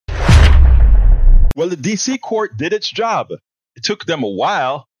Well, the D.C. court did its job. It took them a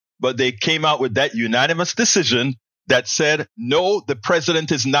while, but they came out with that unanimous decision that said, no, the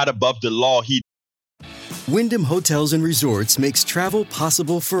president is not above the law. Wyndham Hotels and Resorts makes travel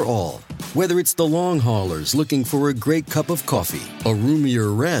possible for all. Whether it's the long haulers looking for a great cup of coffee, a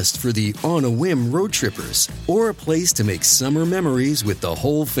roomier rest for the on-a-whim road trippers, or a place to make summer memories with the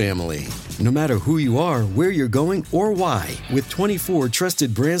whole family. No matter who you are, where you're going, or why, with 24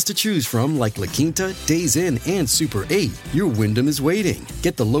 trusted brands to choose from like La Quinta, Days Inn, and Super 8, your Wyndham is waiting.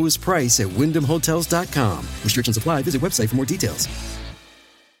 Get the lowest price at WyndhamHotels.com. Restrictions apply. Visit website for more details.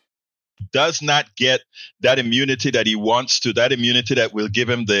 Does not get that immunity that he wants to, that immunity that will give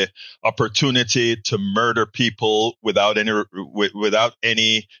him the opportunity to murder people without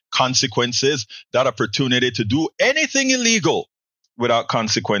any consequences, that opportunity to do anything illegal without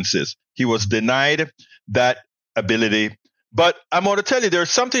consequences. He was denied that ability. But I'm going to tell you,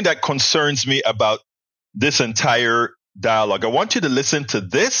 there's something that concerns me about this entire dialogue. I want you to listen to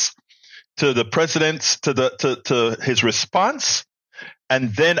this, to the president's, to his response.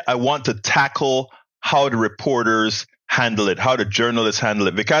 And then I want to tackle how the reporters handle it, how the journalists handle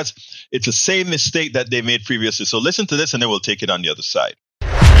it, because it's the same mistake that they made previously. So listen to this, and then we'll take it on the other side.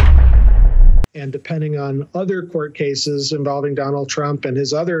 And depending on other court cases involving Donald Trump and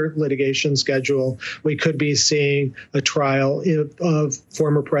his other litigation schedule, we could be seeing a trial of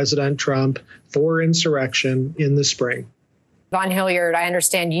former President Trump for insurrection in the spring. Von Hilliard, I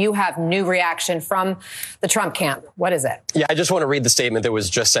understand you have new reaction from the Trump camp. What is it? Yeah, I just want to read the statement that was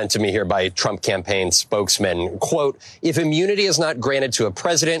just sent to me here by Trump campaign spokesman. Quote, if immunity is not granted to a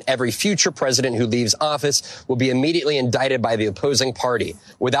president, every future president who leaves office will be immediately indicted by the opposing party.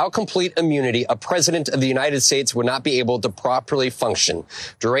 Without complete immunity, a president of the United States would not be able to properly function.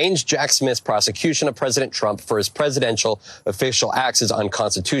 Deranged Jack Smith's prosecution of President Trump for his presidential official acts is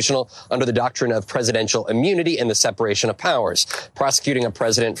unconstitutional under the doctrine of presidential immunity and the separation of powers. Prosecuting a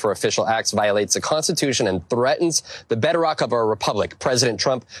president for official acts violates the Constitution and threatens the bedrock of our republic. President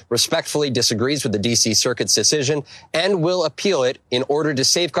Trump respectfully disagrees with the D.C. Circuit's decision and will appeal it in order to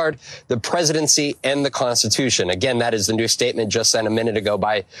safeguard the presidency and the Constitution. Again, that is the new statement just sent a minute ago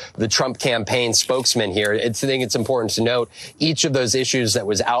by the Trump campaign spokesman here. I think it's important to note each of those issues that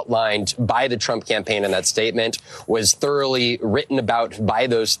was outlined by the Trump campaign in that statement was thoroughly written about by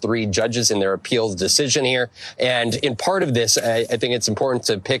those three judges in their appeals decision here. And in part of this, I think it's important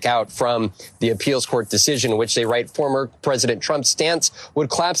to pick out from the appeals court decision in which they write former President Trump's stance would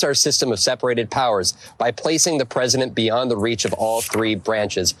collapse our system of separated powers by placing the president beyond the reach of all three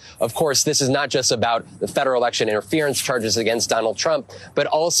branches. Of course, this is not just about the federal election interference charges against Donald Trump, but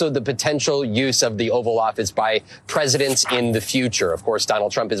also the potential use of the Oval Office by presidents in the future. Of course,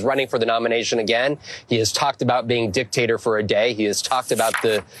 Donald Trump is running for the nomination again. He has talked about being dictator for a day. He has talked about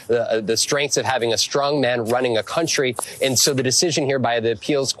the strengths of having a strong man running a country. And so the decision here by the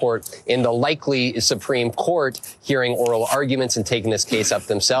appeals court in the likely Supreme Court hearing oral arguments and taking this case up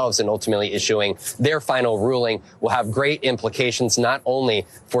themselves and ultimately issuing their final ruling will have great implications not only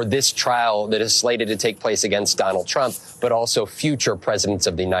for this trial that is slated to take place against Donald Trump, but also future presidents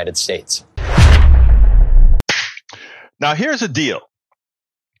of the United States. Now, here's the deal.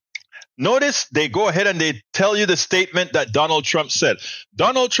 Notice they go ahead and they tell you the statement that Donald Trump said.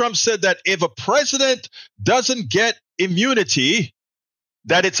 Donald Trump said that if a president doesn't get immunity,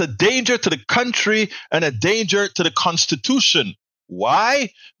 that it's a danger to the country and a danger to the Constitution. Why?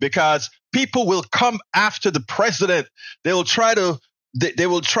 Because people will come after the president. They will try to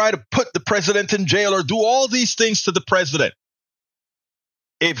put the president in jail or do all these things to the president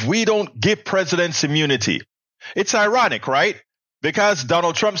if we don't give presidents immunity. It's ironic, right? Because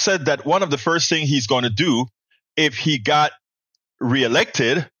Donald Trump said that one of the first things he's going to do if he got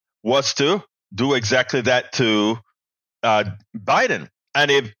reelected was to do exactly that to Biden. And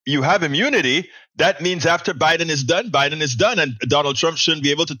if you have immunity, that means after Biden is done, and Donald Trump shouldn't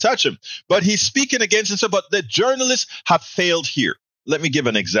be able to touch him. But he's speaking against himself. But the journalists have failed here. Let me give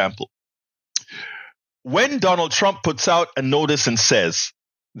an example. When Donald Trump puts out a notice and says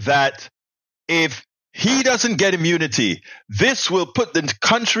that if he doesn't get immunity, this will put the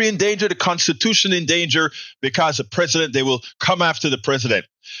country in danger, the Constitution in danger, because the president, they will come after the president.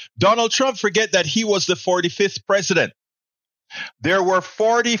 Donald Trump forget that he was the 45th president. There were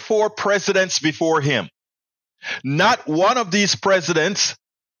 44 presidents before him. Not one of these presidents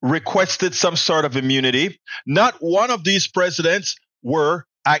requested some sort of immunity. Not one of these presidents were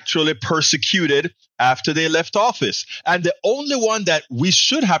actually persecuted after they left office. And the only one that we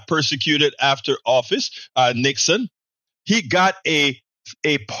should have persecuted after office, Nixon, he got a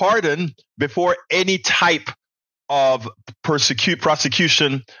pardon before any type of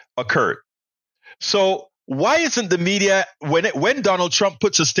prosecution occurred. So why isn't the media, when Donald Trump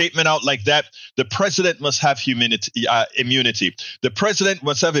puts a statement out like that, the president must have immunity. The president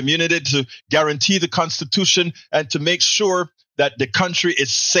must have immunity to guarantee the Constitution and to make sure that the country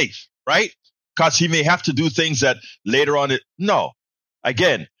is safe, right? Because he may have to do things that later on. No.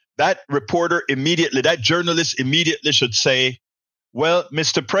 Again, that reporter immediately, that journalist immediately should say, well,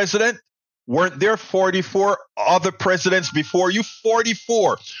 Mr. President, weren't there 44 other presidents before you?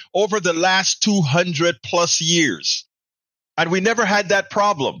 44 over the last 200 plus years. And we never had that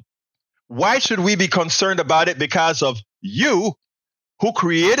problem. Why should we be concerned about it? Because of you who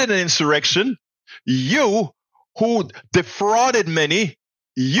created an insurrection, you who defrauded many,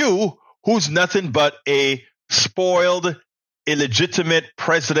 you who's nothing but a spoiled, illegitimate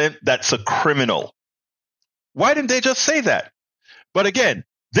president that's a criminal. Why didn't they just say that? But again,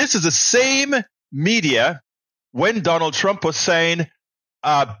 this is the same media when Donald Trump was saying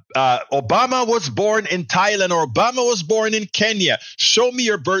Obama was born in Thailand or Obama was born in Kenya. Show me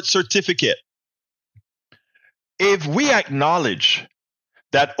your birth certificate. If we acknowledge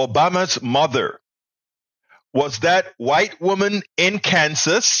that Obama's mother was that white woman in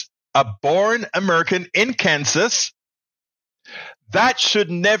Kansas, a born American in Kansas, that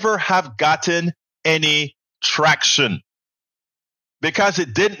should never have gotten any traction. Because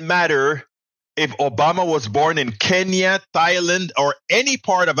it didn't matter if Obama was born in Kenya, Thailand, or any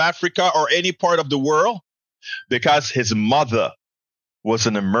part of Africa or any part of the world, because his mother was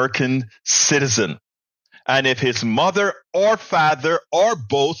an American citizen. And if his mother or father or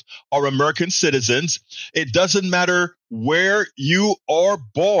both are American citizens, it doesn't matter where you are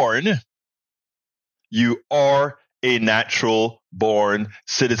born, you are a natural born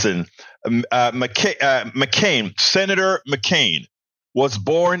citizen. McCain, Senator McCain, was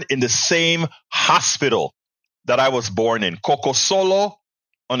born in the same hospital that I was born in, Cocosolo,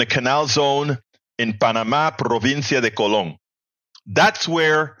 on the Canal Zone in Panama, Provincia de Colón. That's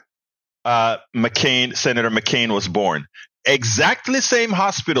where Senator McCain was born. Exactly same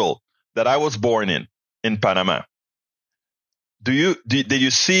hospital that I was born in Panama. Did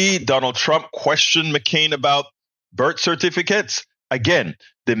you see Donald Trump question McCain about birth certificates? Again,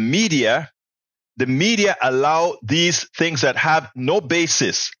 the media allow these things that have no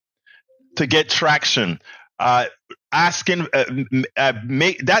basis to get traction. That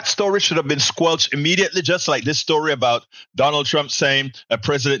story should have been squelched immediately, just like this story about Donald Trump saying a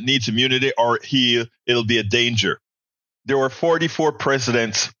president needs immunity or it'll be a danger. There were 44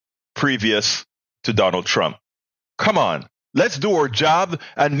 presidents previous to Donald Trump. Come on. Let's do our job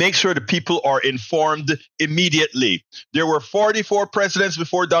and make sure the people are informed immediately. There were 44 presidents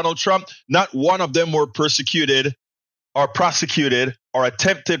before Donald Trump. Not one of them were persecuted or prosecuted or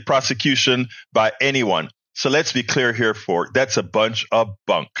attempted prosecution by anyone. So let's be clear here, that's a bunch of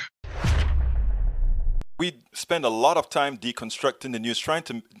bunk. We spend a lot of time deconstructing the news, trying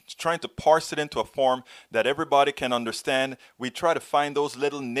to parse it into a form that everybody can understand. We try to find those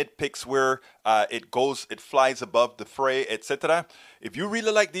little nitpicks where it flies above the fray, etc. If you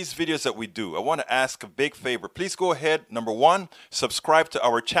really like these videos that we do, I want to ask a big favor. Please go ahead. Number 1, subscribe to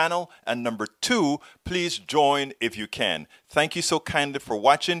our channel. And number 2, please join if you can. Thank you so kindly for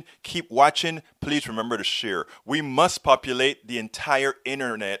watching. Keep watching. Please remember to share. We must populate the entire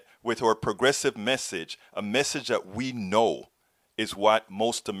internet with our progressive message, a message that we know is what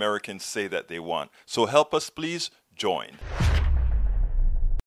most Americans say that they want. So help us, please join.